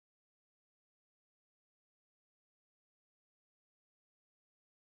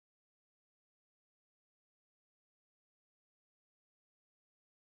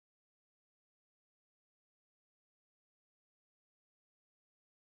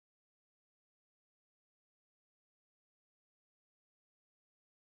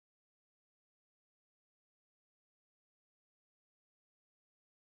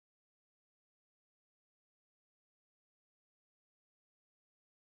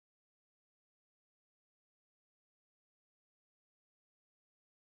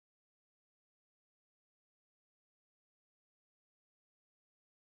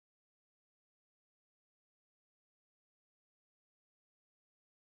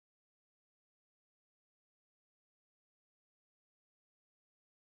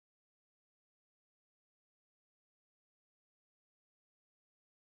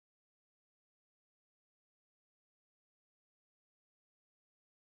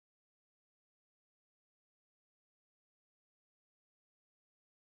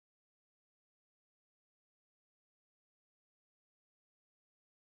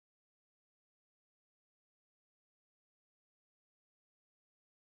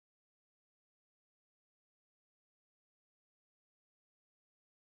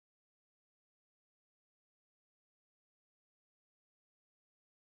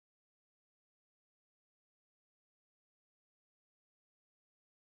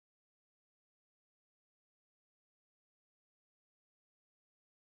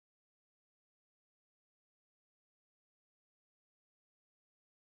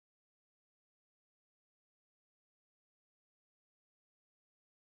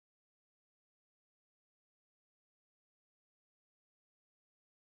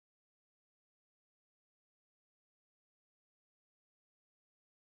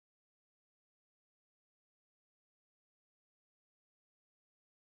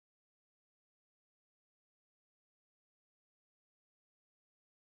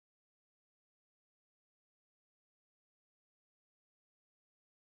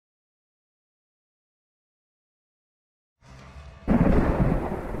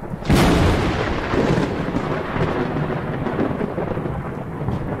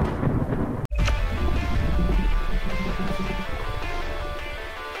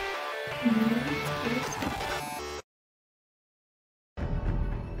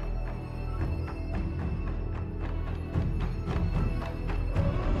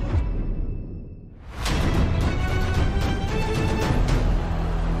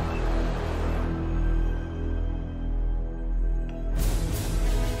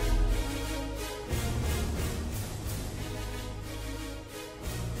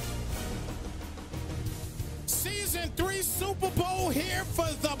Season 3 Super Bowl here for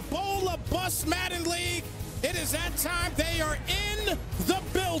the Bowl of Bust Madden League. It is that time. They are in the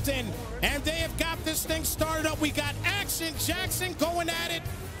building, and they have got this thing started up. We got Action Jackson going at it,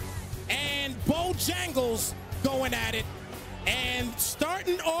 and Bojangles going at it. And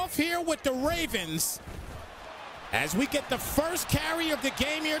starting off here with the Ravens, as we get the first carry of the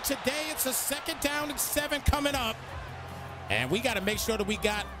game here today. It's a 2nd down and 7 coming up. And we got to make sure that we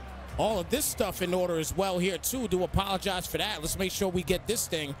got all of this stuff in order as well here, too. Do apologize for that. Let's make sure we get this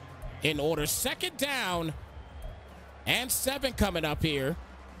thing in order. 2nd down and 7 coming up here.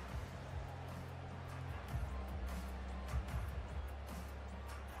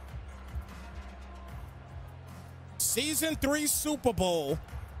 Season 3 Super Bowl.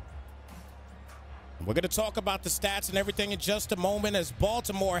 We're going to talk about the stats and everything in just a moment, as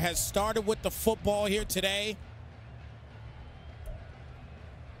Baltimore has started with the football here today.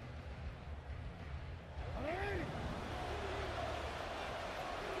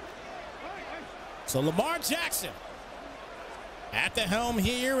 So Lamar Jackson at the helm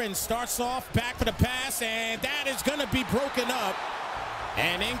here and starts off back for the pass, and that is going to be broken up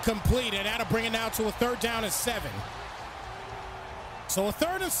and incomplete, and that'll bring it now to a 3rd down and 7. So a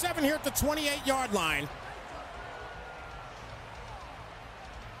 3rd and 7 here at the 28-yard line.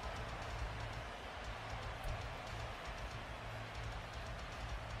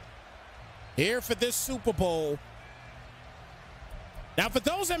 Here for this Super Bowl. Now, for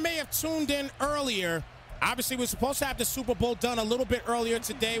those that may have tuned in earlier, obviously we're supposed to have the Super Bowl done a little bit earlier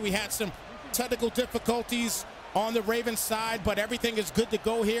today. We had some technical difficulties on the Ravens side, but everything is good to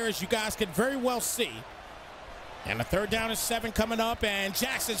go here, as you guys can very well see. And a 3rd down and 7 coming up, and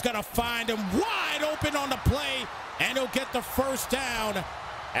Jackson's going to find him wide open on the play, and he'll get the 1st down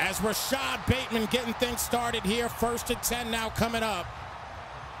as Rashad Bateman getting things started here. 1st and 10 now coming up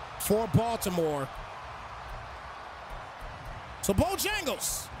for Baltimore. So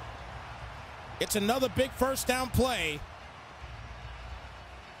Bojangles, it's another big 1st down play.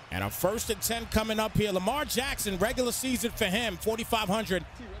 And a 1st and 10 coming up here. Lamar Jackson, regular season for him,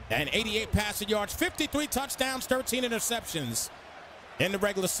 4,588 passing yards, 53 touchdowns, 13 interceptions in the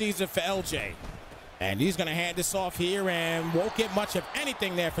regular season for LJ. And he's going to hand this off here and won't get much of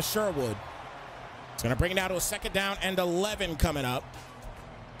anything there for Sherwood. It's going to bring it out to a 2nd down and 11 coming up.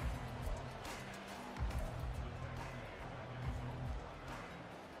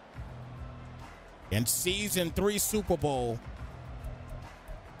 In Season 3 Super Bowl.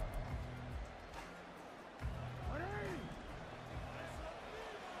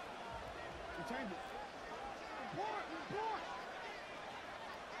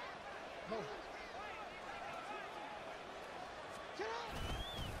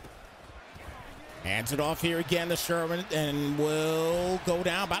 Hands it off here again to Sherman, and will go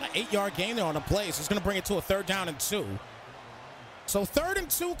down about an 8-yard gain there on the play. So it's going to bring it to a 3rd down and 2. So 3rd and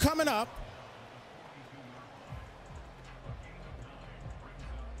 2 coming up.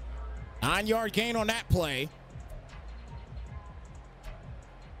 Nine-yard gain on that play.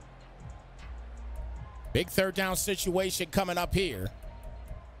 Big 3rd down situation coming up here.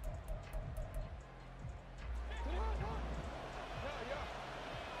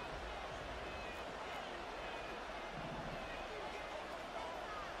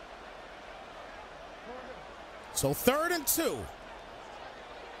 So 3rd and 2.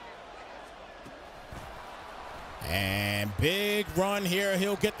 And big run here.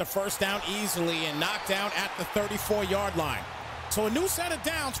 He'll get the 1st down easily and knocked down at the 34-yard line. So a new set of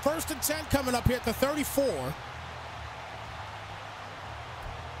downs. 1st and 10 coming up here at the 34.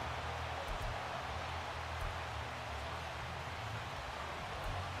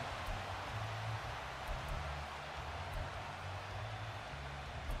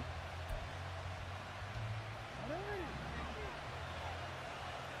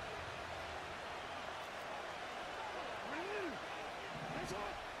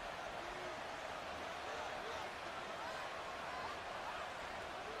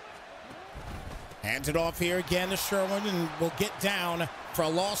 Hands it off here again to Sherwin, and will get down for a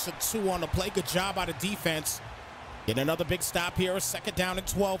loss of 2 on the play. Good job out of defense. Get another big stop here. A 2nd down and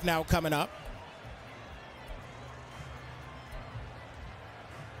 12 now coming up.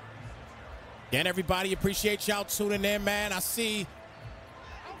 Again, everybody, appreciate y'all tuning in, man. I see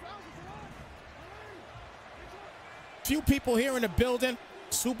a few people here in the building.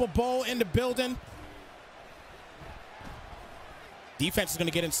 Super Bowl in the building. Defense is going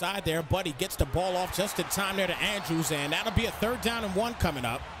to get inside there, but he gets the ball off just in time there to Andrews, and that'll be a 3rd down and 1 coming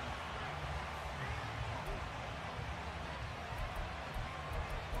up.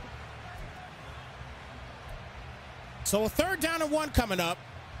 So a 3rd down and 1 coming up.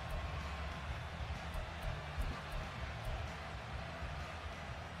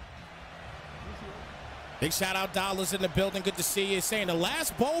 Big shout out, Dollars in the building. Good to see you. Saying the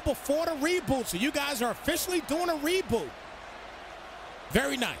last bowl before the reboot. So you guys are officially doing a reboot.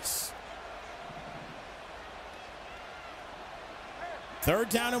 Very nice. 3rd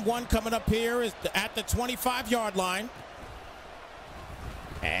down and 1 coming up here is at the 25-yard line.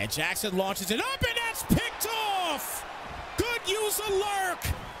 And Jackson launches it up, and that's picked off. Good use of Lurk.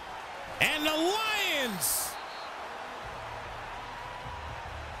 And the Lions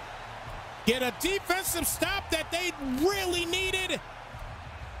get a defensive stop that they really needed.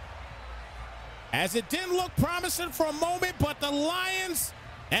 As it didn't look promising for a moment, but the Lions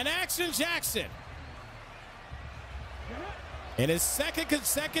and Action Jackson in his 2nd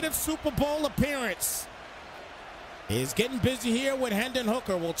consecutive Super Bowl appearance is getting busy here with Hendon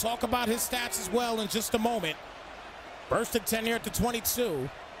Hooker. We'll talk about his stats as well in just a moment. 1st and 10 here at the 22.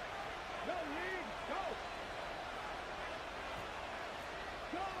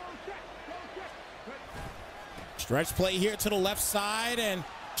 Stretch play here to the left side, and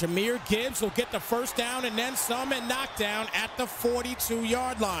Jahmyr Gibbs will get the 1st down and then some, and knockdown at the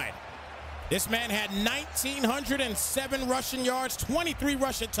 42-yard line. This man had 1,907 rushing yards, 23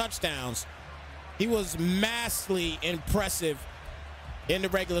 rushing touchdowns. He was massively impressive in the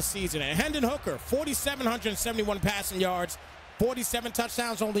regular season. And Hendon Hooker, 4,771 passing yards, 47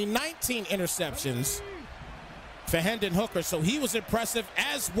 touchdowns, only 19 interceptions for Hendon Hooker. So he was impressive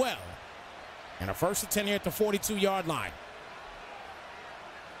as well. And a 1st and 10 here at the 42-yard line.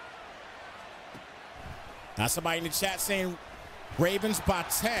 Now somebody in the chat saying Ravens by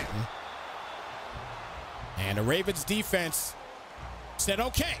 10. And the Ravens defense said,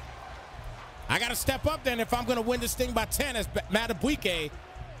 okay, I got to step up then if I'm going to win this thing by 10, as Matabuike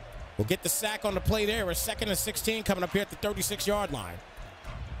will get the sack on the play there. A 2nd and 16 coming up here at the 36-yard line.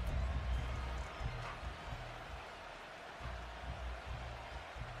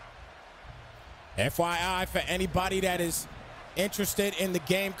 FYI, for anybody that is interested in the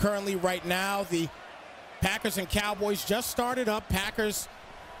game currently right now, the Packers and Cowboys just started up. Packers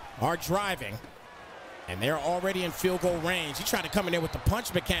are driving, and they're already in field goal range. He tried to come in there with the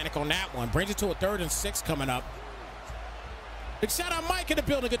punch mechanic on that one. Brings it to a 3rd and 6 coming up. Big shout out Mike in the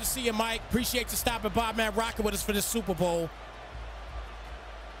building. Good to see you, Mike. Appreciate you stopping by, man. Rocking with us for this Super Bowl.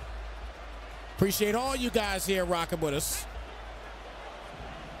 Appreciate all you guys here rocking with us.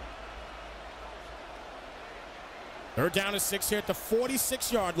 3rd down and 6 here at the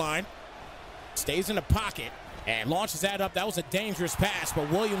 46-yard line. Stays in the pocket and launches that up. That was a dangerous pass,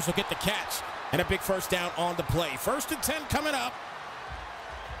 but Williams will get the catch and a big 1st down on the play. 1st and 10 coming up.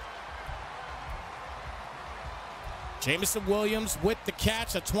 Jamison Williams with the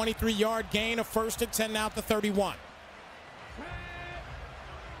catch, a 23-yard gain, a 1st and 10 now at the 31.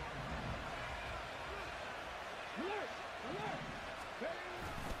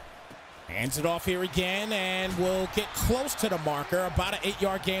 Hands it off here again, and will get close to the marker. About an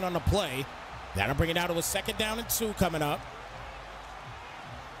 8-yard gain on the play. That'll bring it out to a 2nd down and 2 coming up.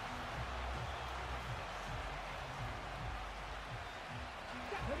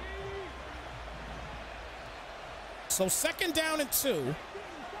 So 2nd down and 2.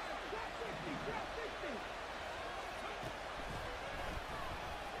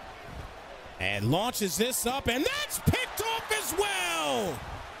 And launches this up, and that's picked off as well.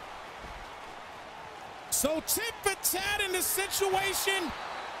 So tit for tat in the situation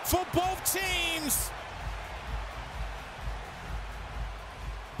for both teams.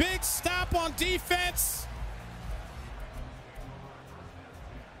 Big stop on defense.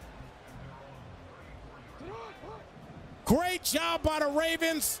 Great job by the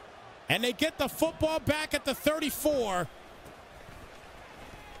Ravens. And they get the football back at the 34.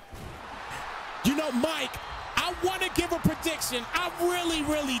 You know, Mike, I want to give a prediction. I really,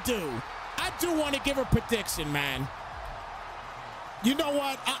 really do. I do want to give a prediction, man. You know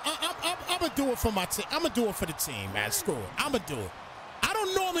what? I'm going to do it for my team. I'm going to do it for the team, man. Screw it. I'm going to do it. I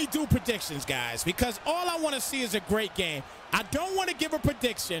don't normally do predictions, guys, because all I want to see is a great game. I don't want to give a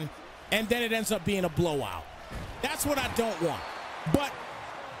prediction, and then it ends up being a blowout. That's what I don't want. But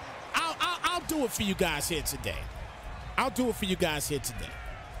I'll do it for you guys here today. I'll do it for you guys here today.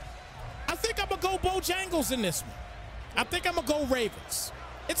 I think I'm going to go Bojangles in this one. I think I'm going to go Ravens.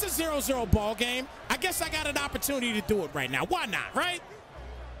 It's a 0-0 ball game. I guess I got an opportunity to do it right now. Why not, right?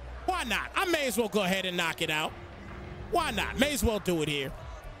 Why not? I may as well go ahead and knock it out. Why not? May as well do it here.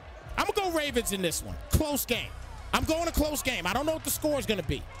 I'm going to go Ravens in this one. Close game. I'm going a close game. I don't know what the score is going to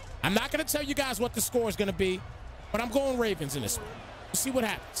be. I'm not going to tell you guys what the score is going to be, but I'm going Ravens in this one. We'll see what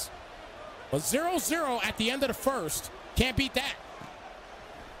happens. But 0-0 at the end of the first. Can't beat that.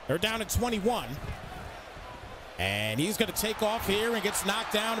 They're down at 21. And he's going to take off here and gets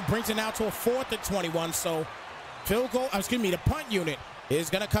knocked down and brings it now to a 4th and 21. So the punt unit is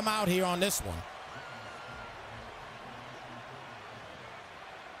going to come out here on this one.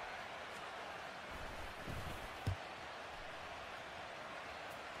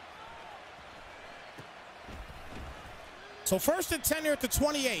 So 1st and 10 here at the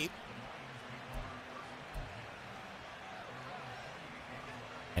 28.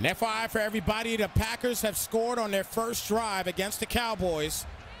 And FYI for everybody, the Packers have scored on their first drive against the Cowboys.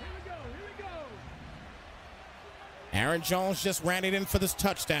 Here we go. Aaron Jones just ran it in for this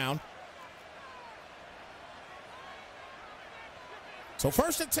touchdown. So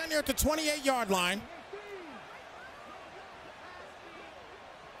 1st and 10 here at the 28-yard line.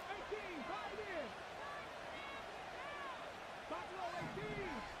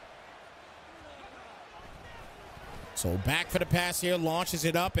 So back for the pass here, launches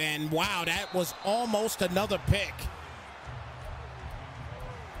it up, and wow, that was almost another pick.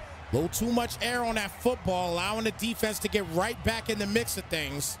 A little too much air on that football, allowing the defense to get right back in the mix of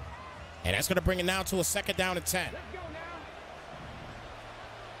things. And that's going to bring it now to a 2nd down and 10.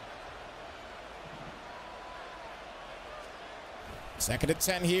 Second and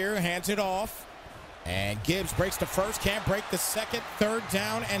 10 here, hands it off. And Gibbs breaks the first, can't break the second. 3rd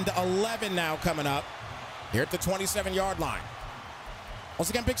down and 11 now coming up here at the 27-yard line. Once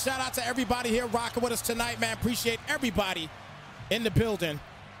again, big shout out to everybody here rocking with us tonight, man. Appreciate everybody in the building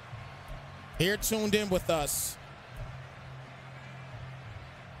here tuned in with us.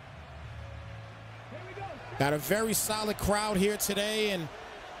 Got a very solid crowd here today, and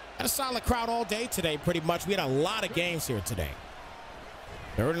had a solid crowd all day today, pretty much. We had a lot of games here today.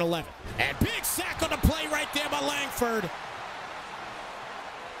 3rd and 11. And big sack on the play right there by Langford.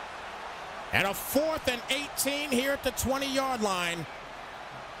 And a 4th and 18 here at the 20-yard line.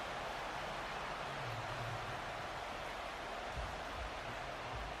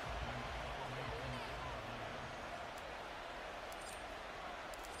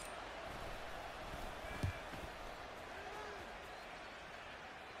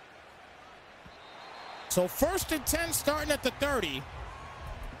 So 1st and 10 starting at the 30.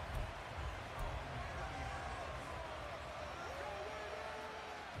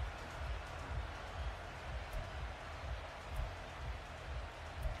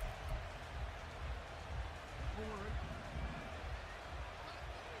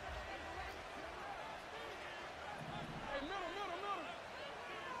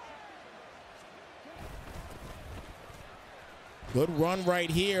 Good run right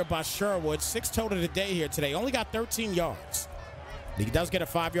here by Sherwood. 6 total today here today. Only got 13 yards. He does get a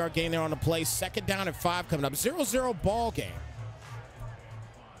 5-yard gain there on the play. 2nd down and 5 coming up. 0-0 ball game.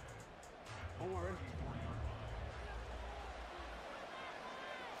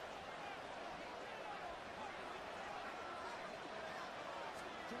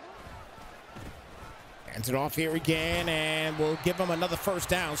 Hands it off here again, and we'll give him another 1st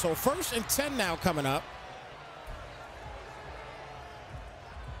down. So 1st and 10 now coming up.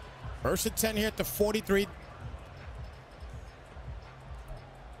 1st and 10 here at the 43.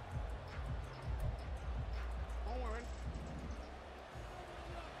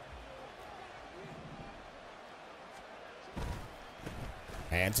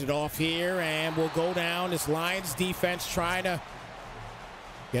 Hands it off here, and we'll go down. This Lions defense trying to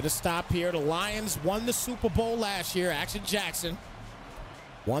get a stop here. The Lions won the Super Bowl last year. Action Jackson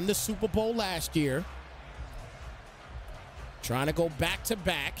won the Super Bowl last year. Trying to go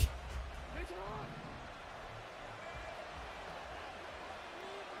back-to-back.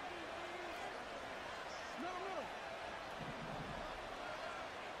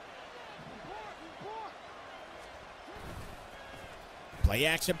 Play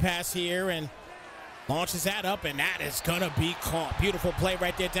action pass here, and launches that up, and that is going to be caught. Beautiful play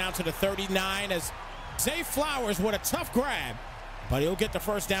right there down to the 39 as Zay Flowers with a tough grab, but he'll get the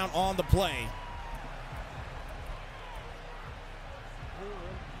 1st down on the play.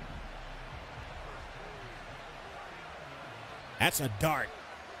 That's a dart.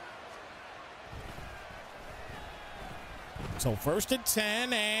 So 1st and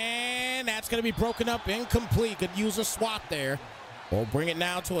 10, and that's going to be broken up, incomplete. Could use a swat there. We'll bring it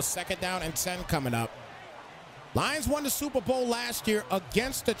now to a 2nd down and 10 coming up. Lions won the Super Bowl last year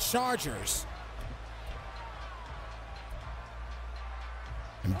against the Chargers.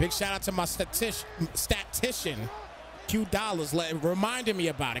 And big shout out to my statistician, Q Dollars, reminding me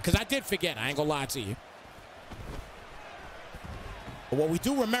about it, because I did forget. I ain't going to lie to you. But what we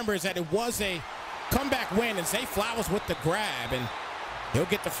do remember is that it was a comeback win, and Zay Flowers with the grab, and he'll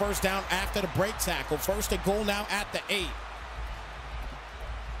get the 1st down after the break tackle. 1st and goal now at the 8.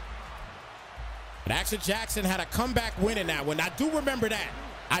 But Action Jackson had a comeback win in that one. I do remember that.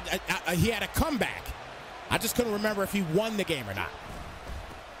 He had a comeback. I just couldn't remember if he won the game or not.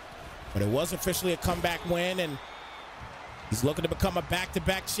 But it was officially a comeback win, and he's looking to become a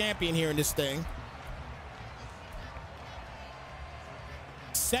back-to-back champion here in this thing.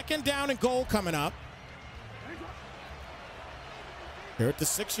 Second down and goal coming up. Here at the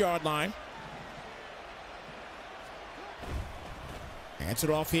 6-yard line. Hands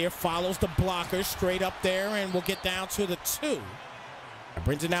it off here, follows the blocker straight up there, and we'll get down to the 2. That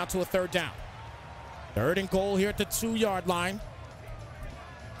brings it now to a third down. Third and goal here at the 2-yard line.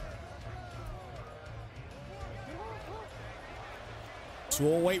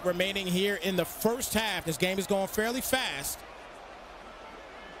 .208 remaining here in the first half. This game is going fairly fast.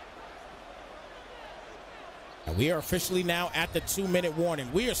 And we are officially now at the 2-minute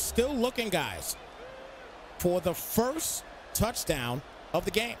warning. We are still looking, guys, for the first touchdown of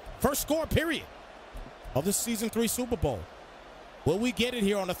the game. First score, period, of the Season 3 Super Bowl. Will we get it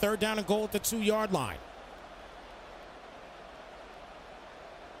here on the third down and goal at the 2-yard line?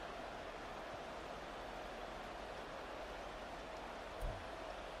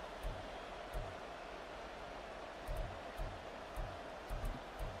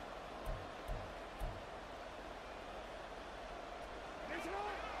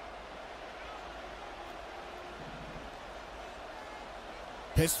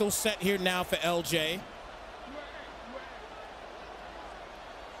 Pistol set here now for LJ.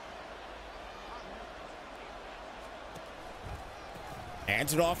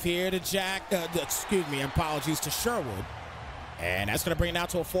 Hands it off here to Jack. Apologies to Sherwood. And that's going to bring it out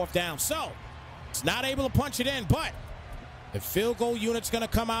to a fourth down. So, it's not able to punch it in, but the field goal unit's going to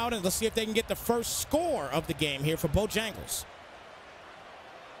come out, and let's see if they can get the first score of the game here for Bojangles.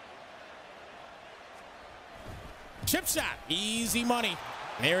 Chip shot. Easy money.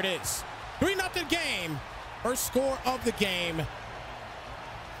 There it is. 3-0 game. First score of the game.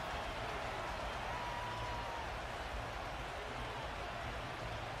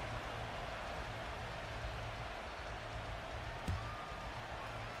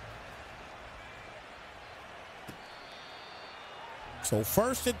 So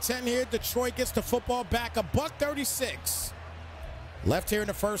 1st and 10 here. Detroit gets the football back. $1:36 left here in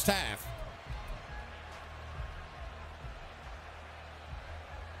the first half.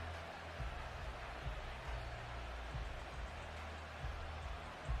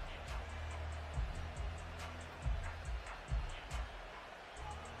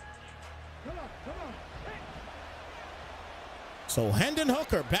 So Hendon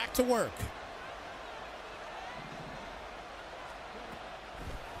Hooker back to work.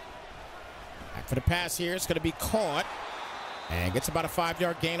 Back for the pass here. It's going to be caught. And gets about a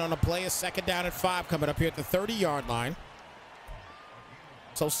 5-yard gain on the play. A 2nd down and 5 coming up here at the 30-yard line.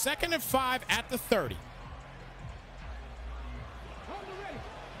 So 2nd and 5 at the 30.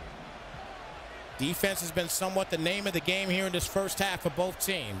 Defense has been somewhat the name of the game here in this first half for both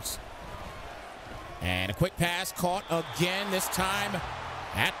teams. And a quick pass caught again, this time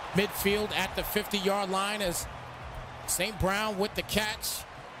at midfield at the 50-yard line as St. Brown with the catch.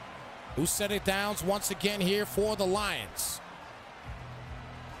 Who set it down once again here for the Lions.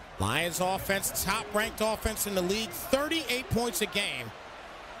 Lions offense, top-ranked offense in the league, 38 points a game.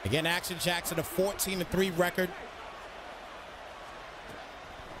 Again, Action Jackson, a 14-3 record.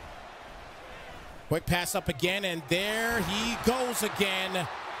 Quick pass up again, and there he goes again.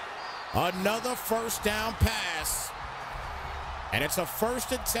 Another first down pass. And it's a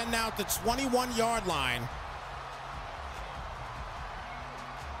 1st and 10 now at the 21-yard line.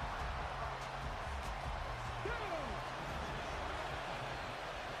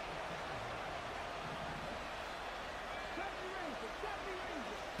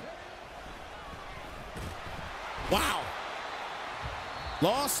 Wow.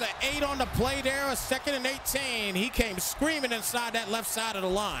 Loss of 8 on the play there, a 2nd and 18. He came screaming inside that left side of the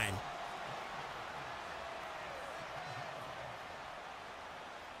line.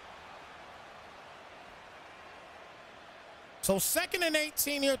 So 2nd and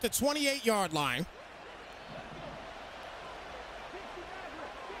 18 here at the 28-yard line.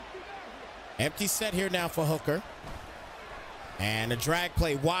 Empty set here now for Hooker. And a drag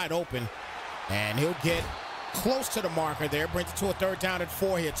play wide open. And he'll get close to the marker there. Brings it to a 3rd down and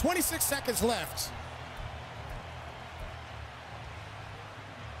 4 here. 26 seconds left.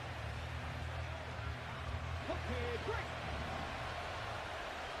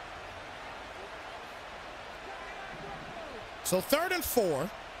 So 3rd and 4.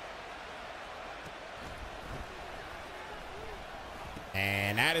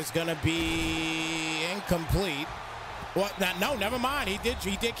 And that is going to be incomplete. Well, no, never mind. He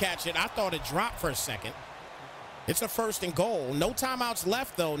did catch it. I thought it dropped for a second. It's a 1st and goal. No timeouts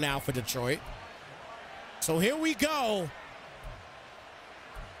left, though, now for Detroit. So here we go.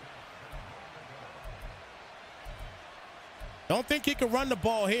 Don't think you can run the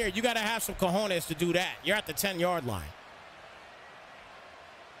ball here. You got to have some cojones to do that. You're at the 10-yard line.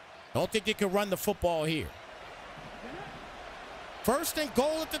 Don't think you can run the football here. 1st and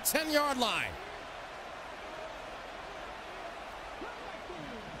goal at the 10-yard line.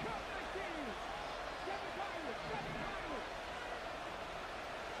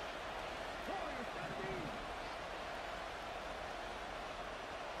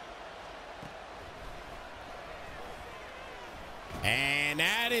 And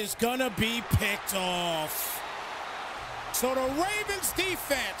that is gonna be picked off. So the Ravens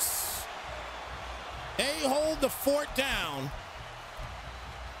defense, they hold the fort down.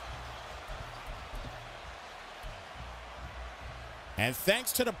 And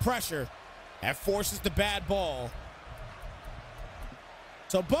thanks to the pressure, that forces the bad ball.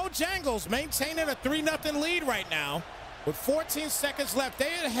 So Bojangles maintaining a 3-0 lead right now with 14 seconds left. They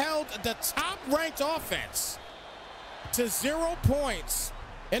had held the top-ranked offense to 0 points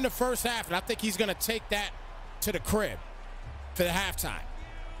in the first half, and I think he's going to take that to the crib for the halftime.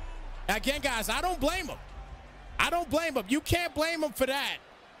 Again, guys, I don't blame him. I don't blame him. You can't blame him for that.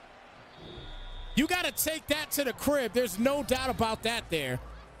 You got to take that to the crib. There's no doubt about that there.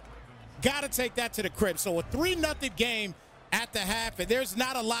 Got to take that to the crib. So a 3-0 game at the half, and there's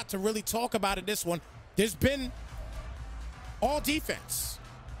not a lot to really talk about in this one. There's been all defense,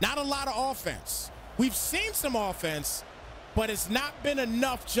 not a lot of offense. We've seen some offense, but it's not been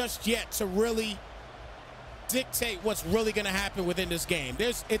enough just yet to really dictate what's really going to happen within this game.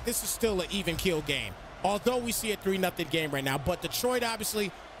 This is still an even kill game, although we see a 3-0 game right now. But Detroit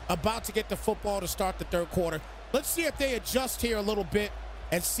obviously about to get the football to start the 3rd quarter. Let's see if they adjust here a little bit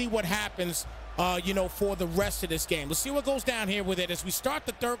and see what happens, for the rest of this game. Let's see what goes down here with it as we start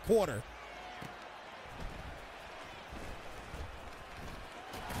the 3rd quarter.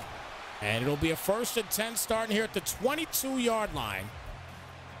 And it'll be a 1st and 10 starting here at the 22-yard line.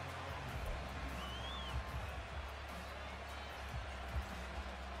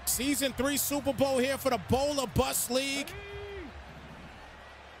 Season 3 Super Bowl here for the Bowl or Bust League.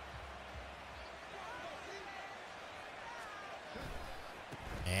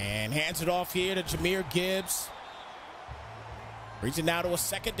 And hands it off here to Jahmyr Gibbs. Reaching now to a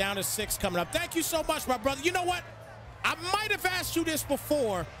 2nd down and 6 coming up. Thank you so much, my brother. You know what? I might have asked you this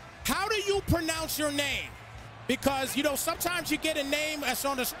before. How do you pronounce your name? Because, sometimes you get a name that's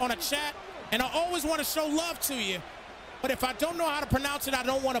on a chat, and I always want to show love to you. But if I don't know how to pronounce it, I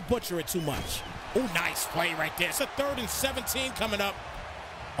don't want to butcher it too much. Oh, nice play right there. It's a 3rd and 17 coming up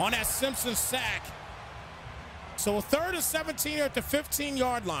on that Simpson sack. So a 3rd and 17 here at the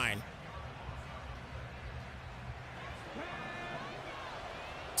 15-yard line.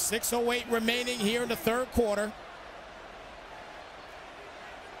 6:08 remaining here in the 3rd quarter.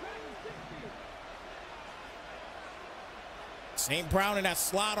 St. Brown in that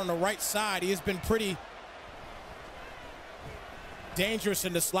slot on the right side. He has been pretty dangerous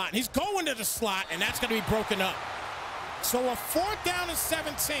in the slot. And he's going to the slot, and that's going to be broken up. So a 4th down and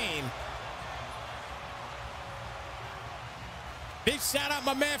 17. Big shout out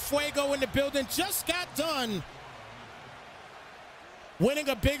my man Fuego in the building. Just got done winning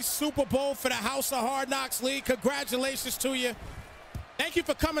a big Super Bowl for the House of Hard Knocks League. Congratulations to you. Thank you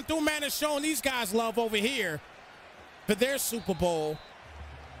for coming through, man, and showing these guys love over here for their Super Bowl.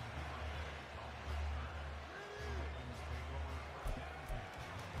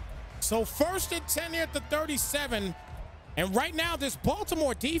 So 1st and 10 here at the 37. And right now, this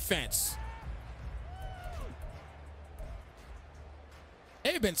Baltimore defense,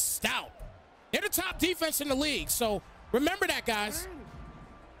 they've been stout. They're the top defense in the league. So remember that, guys.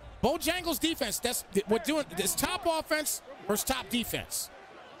 Bojangles defense, we're doing this top offense versus top defense.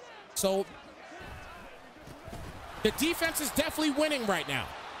 So the defense is definitely winning right now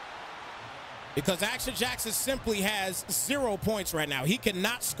because Action Jackson simply has 0 points right now. He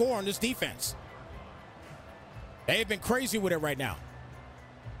cannot score on this defense. They've been crazy with it right now.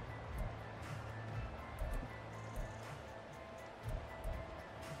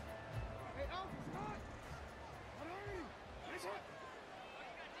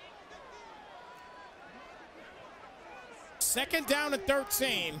 Second down and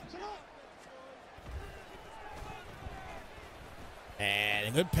 13. And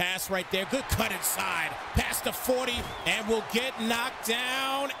a good pass right there. Good cut inside. Past the 40 and will get knocked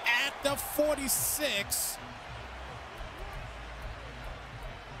down at the 46.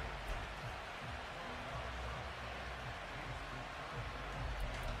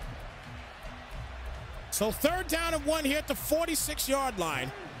 So 3rd down and 1 here at the 46-yard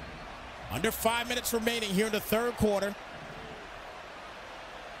line. Under 5 minutes remaining here in the 3rd quarter.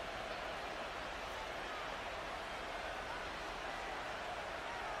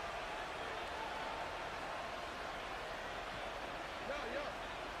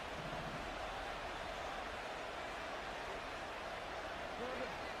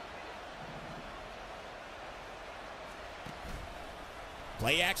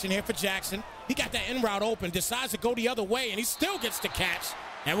 Play action here for Jackson. He got that in route open, decides to go the other way, and he still gets the catch.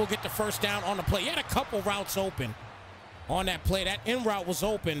 And we'll get the 1st down on the play. He had a couple routes open on that play. That in route was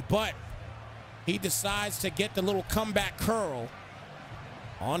open, but he decides to get the little comeback curl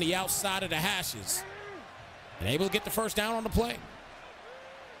on the outside of the hashes. And able to get the 1st down on the play.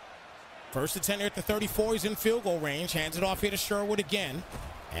 1st and 10 here at the 34. He's in field goal range. Hands it off here to Sherwood again.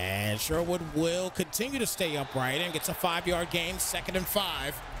 And Sherwood will continue to stay upright and gets a 5-yard gain. 2nd and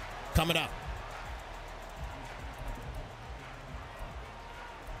 5 coming up.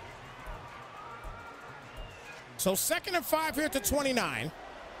 So 2nd and 5 here at the 29.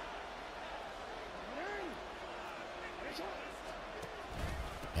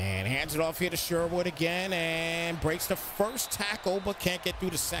 And hands it off here to Sherwood again and breaks the 1st tackle but can't get through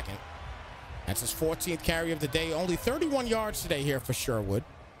the 2nd. That's his 14th carry of the day. Only 31 yards today here for Sherwood.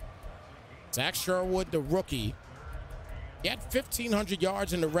 Zach Sherwood, the rookie. He had 1,500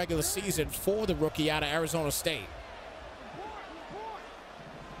 yards in the regular season for the rookie out of Arizona State.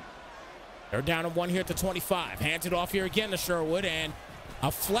 3rd down and 1 here at the 25. Hands it off here again to Sherwood, and a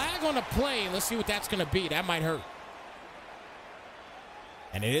flag on the play. Let's see what that's going to be. That might hurt.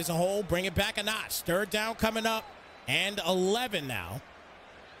 And it is a hold. Bring it back a notch. 3rd down coming up, and 11 now.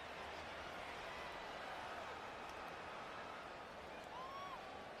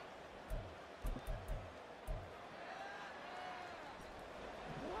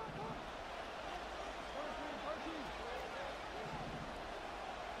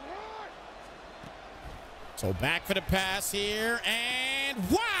 So back for the pass here, and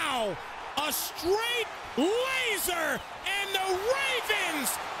wow! A straight laser, and the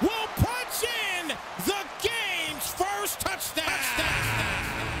Ravens will punch in the game's 1st touchdown.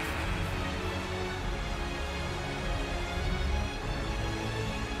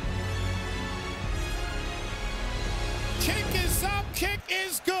 Kick is up, kick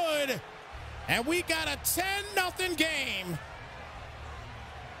is good, and we got a 10-0 game.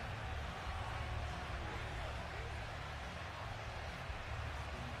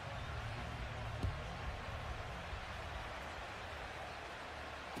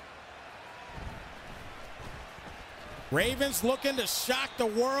 Ravens looking to shock the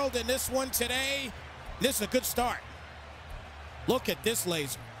world in this one today. This is a good start. Look at this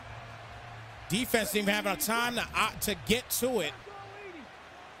laser. Defense didn't even have enough time to get to it.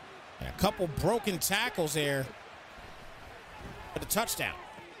 And a couple broken tackles there for the touchdown.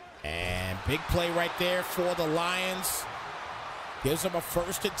 And big play right there for the Lions. Gives them a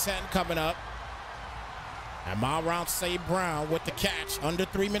 1st and 10 coming up. And Malround St. Brown with the catch. Under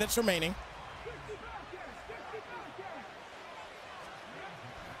 3 minutes remaining.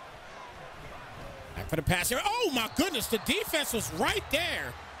 For the pass here. Oh, my goodness. The defense was right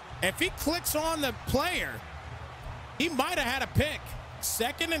there. If he clicks on the player, he might have had a pick.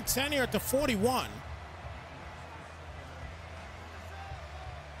 2nd and 10 here at the 41.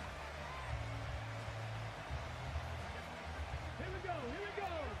 Here we go.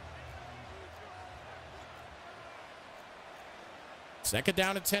 2nd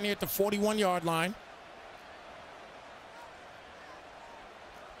down and 10 here at the 41-yard line.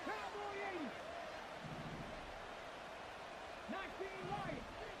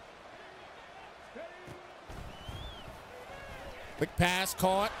 Quick pass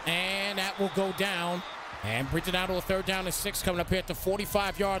caught, and that will go down. And brings it out to a 3rd down and 6 coming up here at the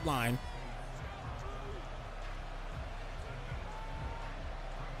 45-yard line.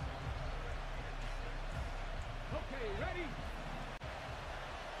 Okay, ready.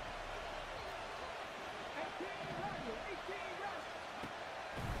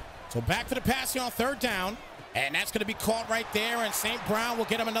 So back for the pass here on 3rd down. And that's going to be caught right there. And St. Brown will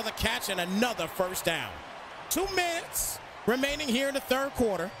get him another catch and another 1st down. 2 minutes remaining here in the 3rd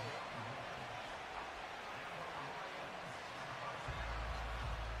quarter.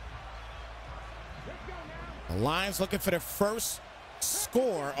 The Lions looking for their 1st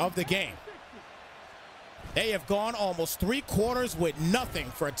score of the game. They have gone almost 3 quarters with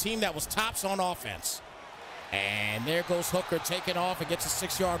nothing for a team that was tops on offense. And there goes Hooker taking off and gets a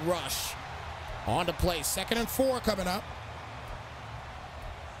 6-yard rush on the play. 2nd and 4 coming up.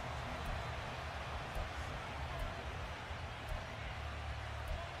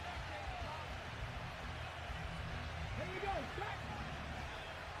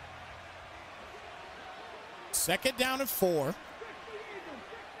 Second down and 4.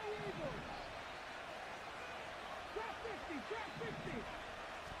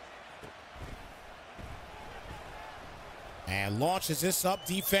 And launches this up.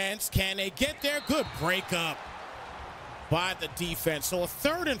 Defense, can they get there? Good breakup by the defense. So a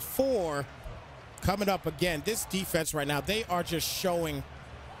 3rd and 4 coming up again. This defense right now, they are just showing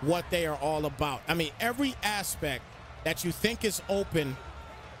what they are all about. I mean, every aspect that you think is open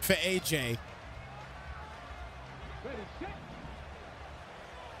for AJ,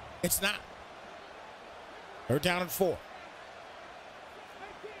 it's not. 3rd down and 4.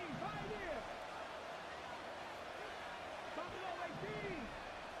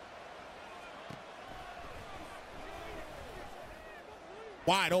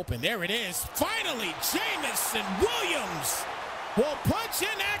 Wide open. There it is. Finally, Jamison Williams will punch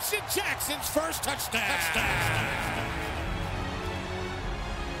in action Jackson's first touchdown.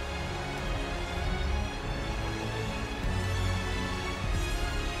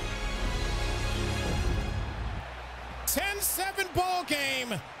 10-7 ball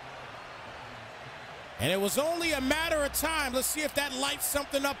game. And it was only a matter of time. Let's see if that lights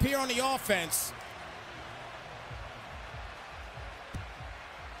something up here on the offense.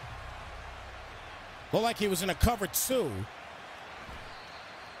 Looked like he was in a cover 2.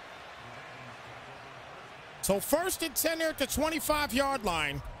 So 1st and 10 here at the 25-yard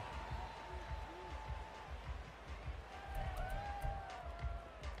line.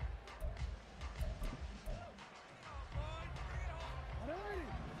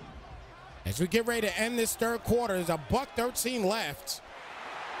 As we get ready to end this 3rd quarter, there's a $1:13 left.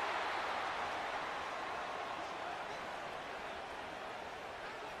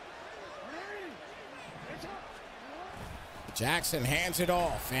 Jackson hands it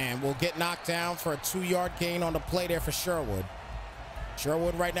off and will get knocked down for a 2-yard gain on the play there for Sherwood.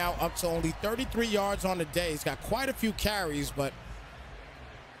 Sherwood right now up to only 33 yards on the day. He's got quite a few carries, but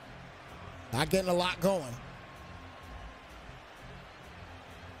not getting a lot going.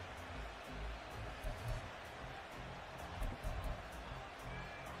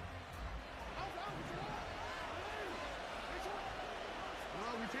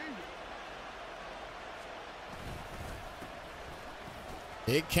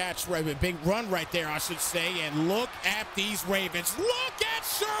 Big catch, big run right there, I should say. And look at these Ravens. Look at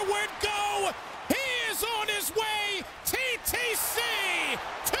Sherwood go. He is on his way. TTC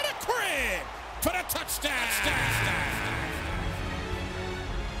to the crib for the touchdown.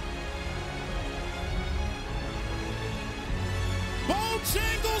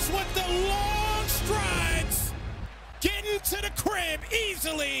 Bojangles with the long strides. Getting to the crib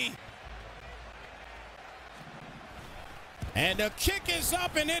easily. And the kick is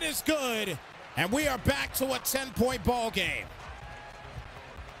up, and it is good. And we are back to a 10-point ball game.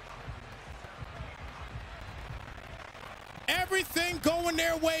 Everything going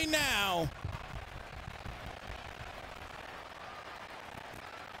their way now.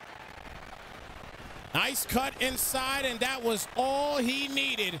 Nice cut inside, and that was all he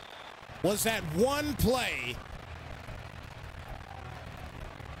needed, was that one play.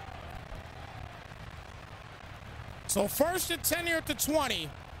 So 1st and 10 here at the 20.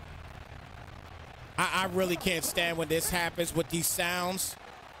 I really can't stand when this happens with these sounds.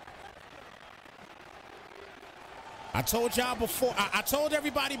 I told y'all before, I told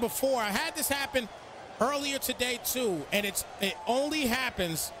everybody before, I had this happen earlier today too, and it only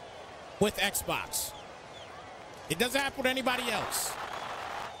happens with Xbox. It doesn't happen with anybody else.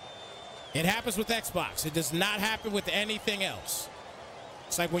 It happens with Xbox. It does not happen with anything else.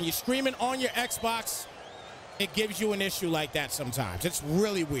 It's like when you're streaming on your Xbox, it gives you an issue like that sometimes. It's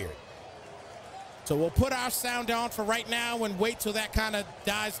really weird. So we'll put our sound on for right now and wait till that kind of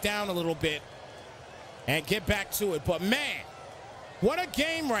dies down a little bit and get back to it. But man, what a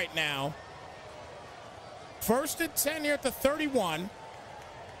game right now. 1st and 10 here at the 31.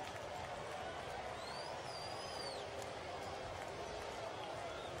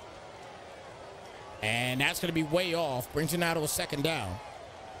 And that's going to be way off. Brings it now to a 2nd down.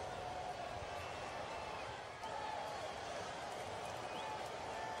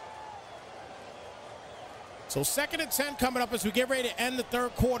 So 2nd and 10 coming up as we get ready to end the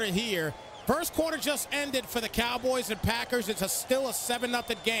 3rd quarter here. 1st quarter just ended for the Cowboys and Packers. It's still a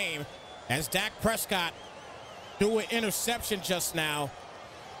 7-0 game as Dak Prescott threw an interception just now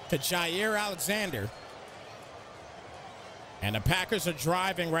to Jair Alexander. And the Packers are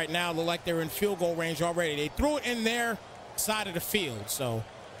driving right now. Look like they're in field goal range already. They threw it in their side of the field. So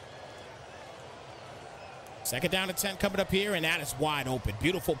Second down and 10 coming up here, and that is wide open.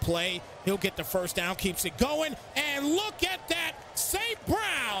 Beautiful play. He'll get the first down, keeps it going, and look at that. St.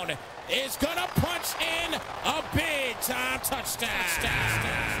 Brown is going to punch in a big-time touchdown.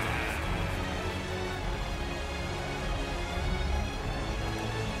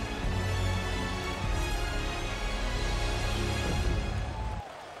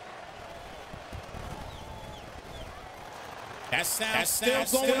 That sound's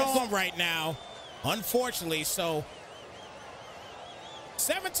still going on right now, unfortunately. So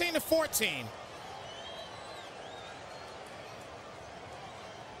 17-14.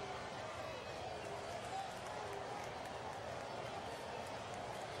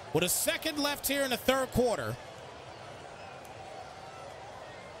 With a second left here in the third quarter.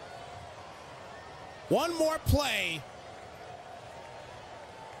 One more play.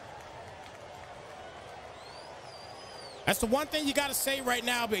 That's the one thing you got to say right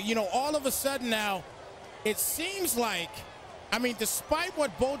now. But, you know, all of a sudden now, it seems like, I mean, despite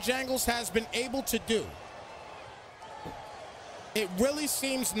what Bojangles has been able to do, it really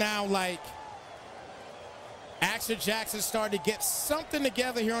seems now like Action Jackson started to get something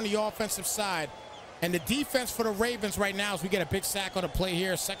together here on the offensive side. And the defense for the Ravens right now, as we get a big sack on the play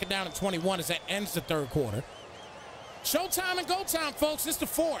here, second down and 21 as that ends the third quarter. Showtime and go time, folks. It's the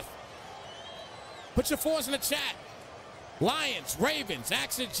fourth. Put your fours in the chat. Lions, Ravens,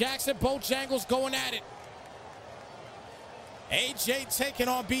 Action Jackson, Bojangles going at it. AJ taking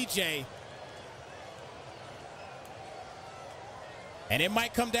on BJ. And it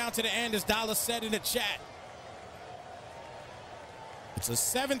might come down to the end, as Dollar said in the chat. It's a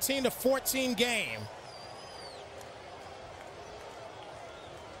 17-14 game.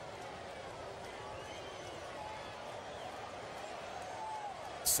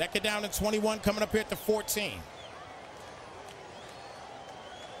 Second down and 21 coming up here at the 14.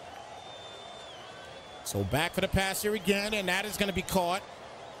 So back for the pass here again, and that is going to be caught.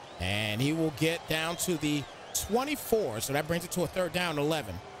 And he will get down to the 24, so that brings it to a third down,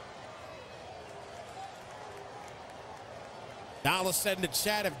 11. Dollar said in the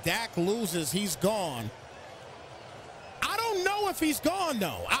chat, if Dak loses, he's gone. I don't know if he's gone,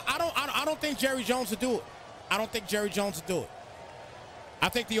 though. I don't think Jerry Jones will do it. I don't think Jerry Jones will do it. I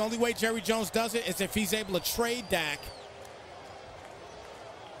think the only way Jerry Jones does it is if he's able to trade Dak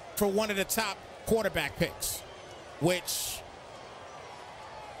for one of the top quarterback picks, which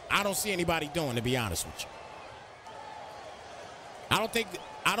I don't see anybody doing, to be honest with you. I don't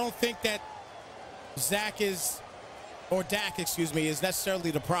think that Dak, excuse me, is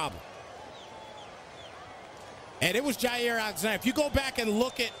necessarily the problem. And it was Jair Alexander. If you go back and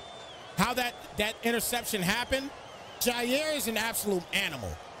look at how that interception happened, Jair is an absolute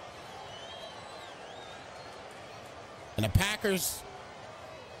animal. And the Packers,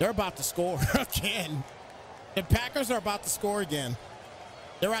 they're about to score again. The Packers are about to score again.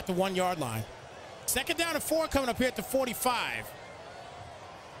 They're at the 1 yard line. Second down and 4 coming up here at the 45.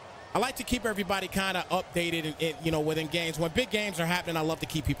 I like to keep everybody kind of updated, and within games. When big games are happening, I love to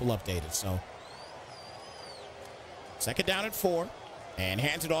keep people updated. So, second down and 4, and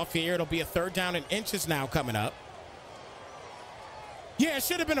hands it off here. It'll be a third down and inches now coming up. Yeah, it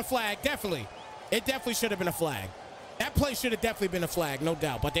should have been a flag, definitely. It definitely should have been a flag. That play should have definitely been a flag, no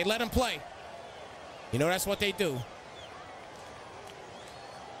doubt. But they let him play. You know, that's what they do.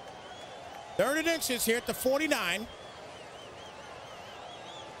 Third and inches here at the 49.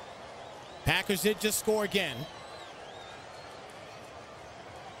 Packers did just score again.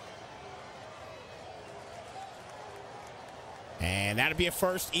 And that'll be a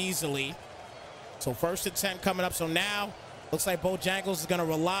first easily. So first and 10 coming up. So now looks like Bojangles is going to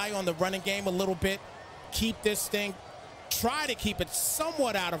rely on the running game a little bit. Keep this thing, try to keep it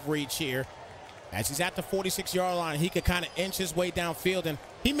somewhat out of reach here. As he's at the 46-yard line, he could kind of inch his way downfield, and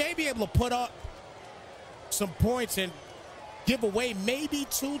he may be able to put up some points and give away maybe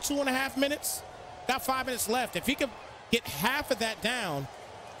 2.5 minutes. Got 5 minutes left. If he could get half of that down,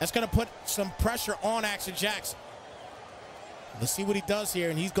 that's going to put some pressure on Action Jackson. Let's see what he does here,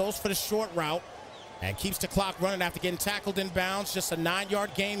 and he goes for the short route and keeps the clock running after getting tackled in bounds. Just a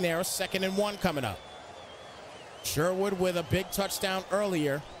 9-yard gain there. Second and 1 coming up. Sherwood with a big touchdown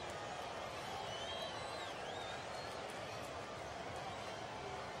earlier.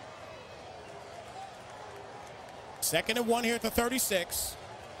 Second and 1 here at the 36.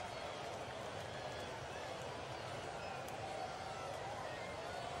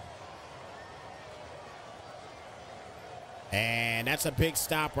 And that's a big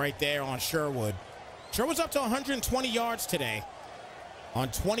stop right there on Sherwood. Sherwood's up to 120 yards today on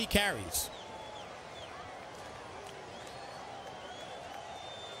 20 carries.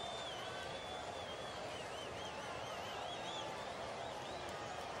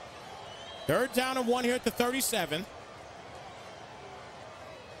 Third down and 1 here at the 37.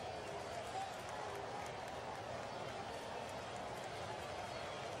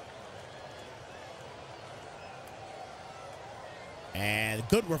 And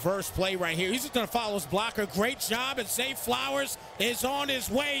good reverse play right here. He's just going to follow his blocker. Great job. And Zay Flowers is on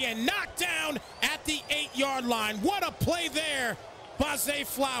his way and knocked down at the 8-yard line. What a play there by Zay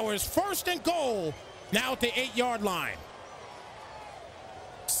Flowers. First and goal now at the 8-yard line.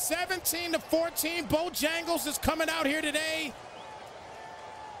 17-14. Bojangles is coming out here today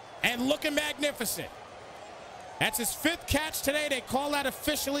and looking magnificent. That's his 5th catch today. They call that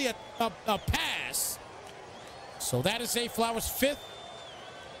officially a pass. So that is Zay Flowers' 5th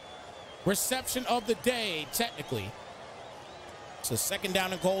reception of the day, technically. So second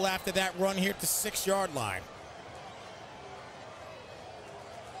down and goal after that run here at the 6-yard line.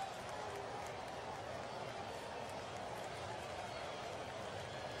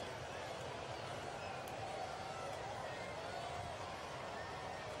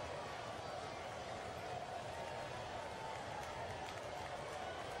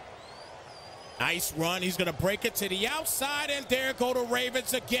 Nice run. He's going to break it to the outside, and there go the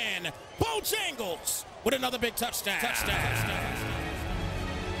Ravens again. Bojangles with another big touchdown.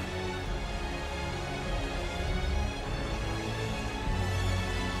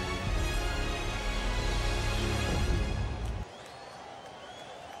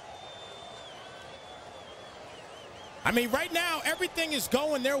 I mean, right now, everything is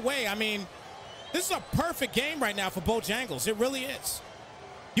going their way. I mean, this is a perfect game right now for Bojangles. It really is.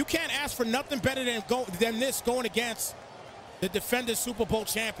 You can't ask for nothing better than this going against the defending Super Bowl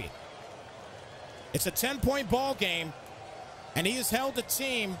champion. It's a 10-point ball game, and he has held a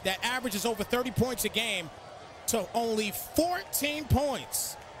team that averages over 30 points a game to only 14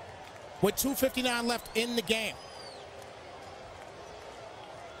 points with 2:59 left in the game.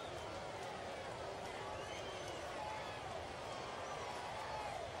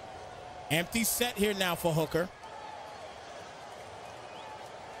 Empty set here now for Hooker.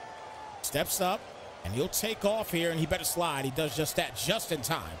 Steps up, and he'll take off here, and he better slide. He does just that, just in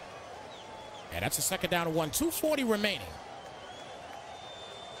time. And that's a second down and 1. 2:40 remaining.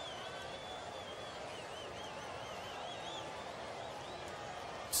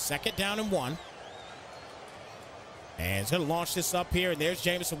 Second down and 1. And he's going to launch this up here, and there's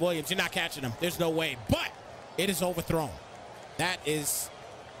Jameson Williams. You're not catching him. There's no way. But it is overthrown. That is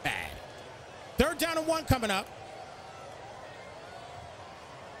bad. Third down and 1 coming up.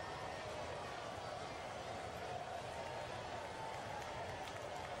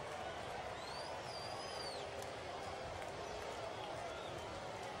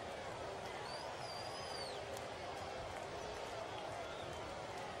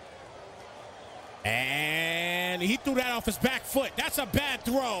 And he threw that off his back foot. That's a bad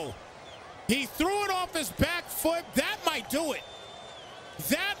throw. He threw it off his back foot. That might do it.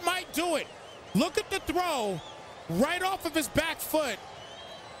 That might do it. Look at the throw right off of his back foot.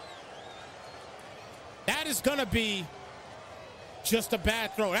 That is going to be just a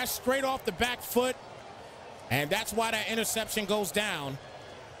bad throw. That's straight off the back foot. And that's why that interception goes down.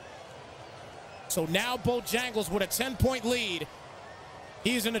 So now Bojangles with a 10-point lead.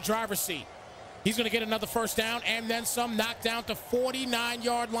 He's in the driver's seat. He's going to get another first down and then some, knocked down to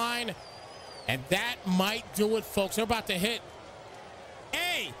 49-yard line. And that might do it, folks. They're about to hit.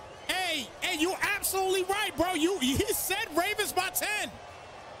 Hey, you're absolutely right, bro. He said Ravens by 10.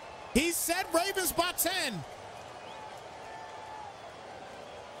 He said Ravens by 10.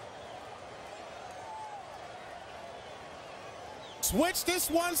 Switch this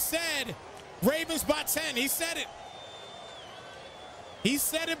one said Ravens by 10. He said it. He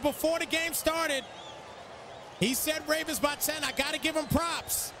said it before the game started. He said Ravens by 10. I got to give him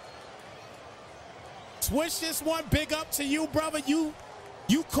props. Switch this one. Big up to you, brother. You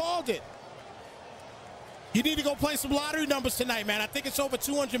called it. You need to go play some lottery numbers tonight, man. I think it's over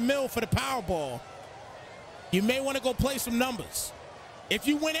 200 mil for the Powerball. You may want to go play some numbers. If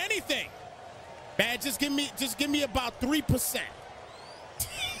you win anything, man, just give me about 3%.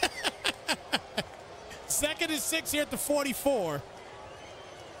 Second and 6 here at the 44.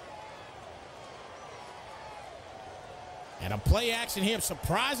 And a play action here. I'm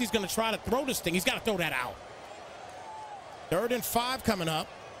surprised he's going to try to throw this thing. He's got to throw that out. 3rd and 5 coming up.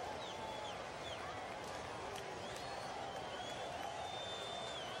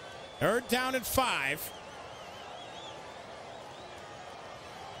 Third down and 5.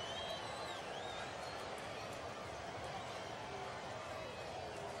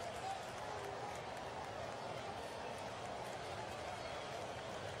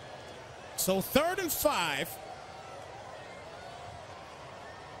 So 3rd and 5.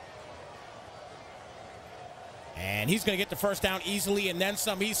 And he's going to get the first down easily and then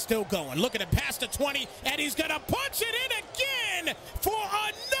some. He's still going. Look at it, past the 20, and he's going to punch it in again for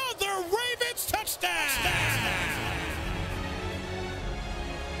another Ravens touchdown.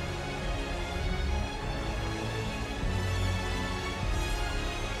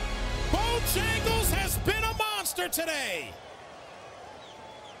 Bojangles has been a monster today.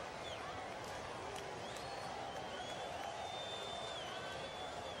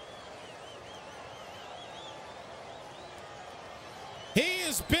 He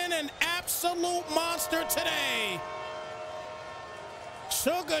has been an absolute monster today.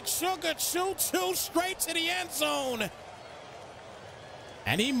 Choo, straight to the end zone.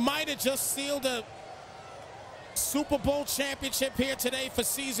 And he might have just sealed a Super Bowl championship here today for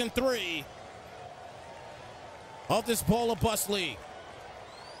season 3 of this Bowl or Bust League.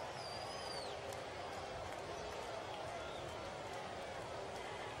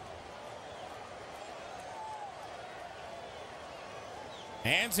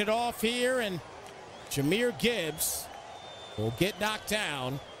 Hands it off here, and Jahmyr Gibbs will get knocked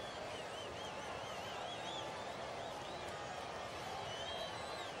down.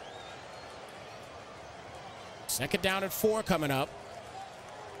 Second down at 4 coming up.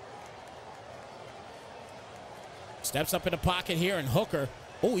 Steps up in the pocket here, and Hooker,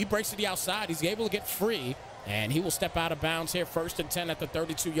 oh, he breaks to the outside. He's able to get free, and he will step out of bounds here. 1st and 10 at the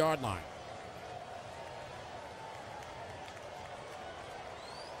 32-yard line.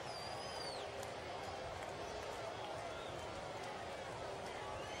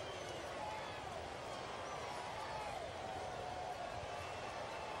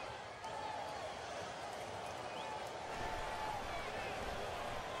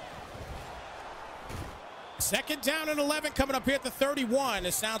 Second down and 11 coming up here at the 31.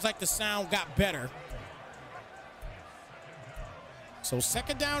 It sounds like the sound got better. So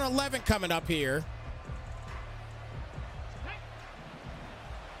second down 11 coming up here.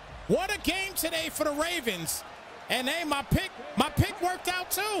 What a game today for the Ravens. And hey, my pick worked out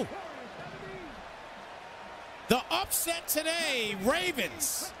too. The upset today,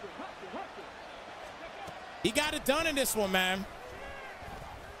 Ravens. He got it done in this one, man.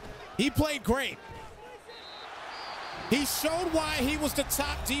 He played great. He showed why he was the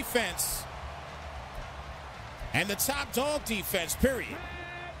top defense and the top dog defense, period.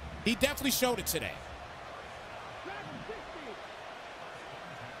 He definitely showed it today.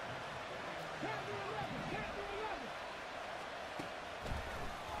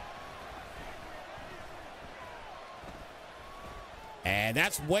 And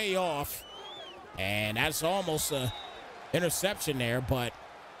that's way off. And that's almost an interception there, but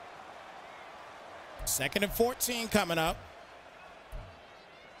 2nd and 14 coming up.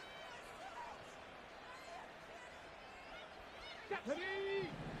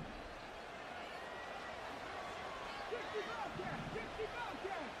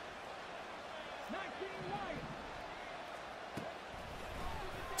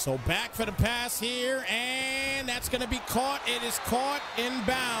 So back for the pass here, and that's going to be caught. It is caught in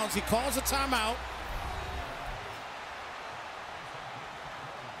bounds. He calls a timeout.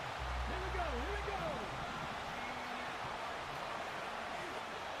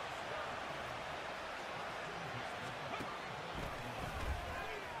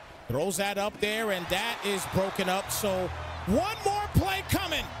 Throws that up there, and that is broken up. So one more play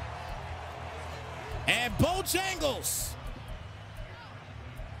coming. And Bojangles,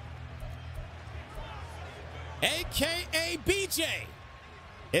 a.k.a. BJ,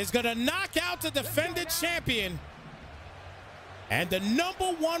 is going to knock out the defending champion and the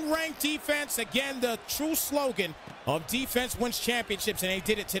 #1 ranked defense. Again, the true slogan of defense wins championships, and they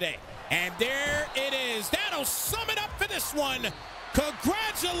did it today. And there it is. That'll sum it up for this one.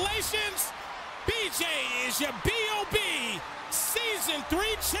 Congratulations, BJ is your B.O.B. Season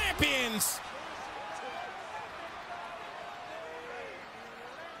 3 champions.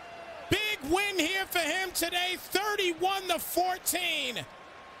 Big win here for him today, 31-14.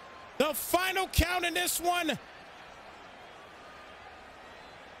 The final count in this one.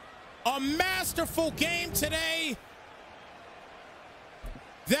 A masterful game today.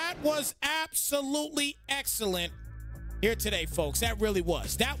 That was absolutely excellent here today, folks. That really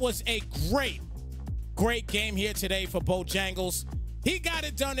was. That was a great game here today for Bojangles. He got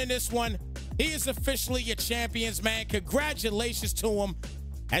it done in this one. He is officially your champions, man. Congratulations to him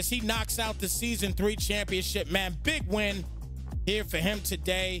as he knocks out the Season 3 championship, man. Big win here for him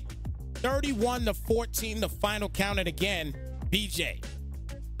today. 31-14, the final count. And again, BJ,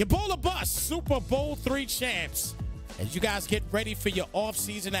 your Bowl or Bust Super Bowl III champs. As you guys get ready for your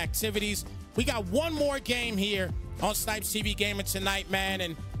off-season activities, we got one more game here on Snypz TV Gaming tonight, man.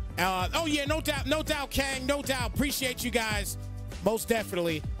 And Oh yeah, no doubt, Kang, no doubt. Appreciate you guys, most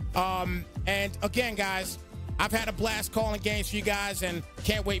definitely. And again, guys, I've had a blast calling games for you guys, and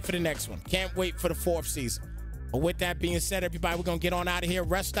can't wait for the next one. Can't wait for the 4th season. But with that being said, everybody, we're gonna get on out of here,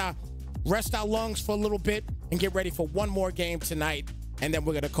 rest our lungs for a little bit, and get ready for one more game tonight. And then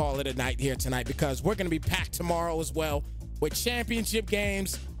we're gonna call it a night here tonight, because we're gonna be packed tomorrow as well with championship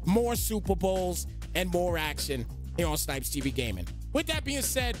games, more Super Bowls, and more action here on Snypz TV Gaming. With that being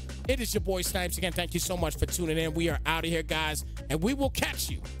said, it is your boy Snypz again. Thank you so much for tuning in. We are out of here, guys, and we will catch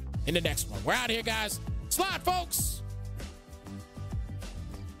you in the next one. We're out of here, guys. Slide, folks.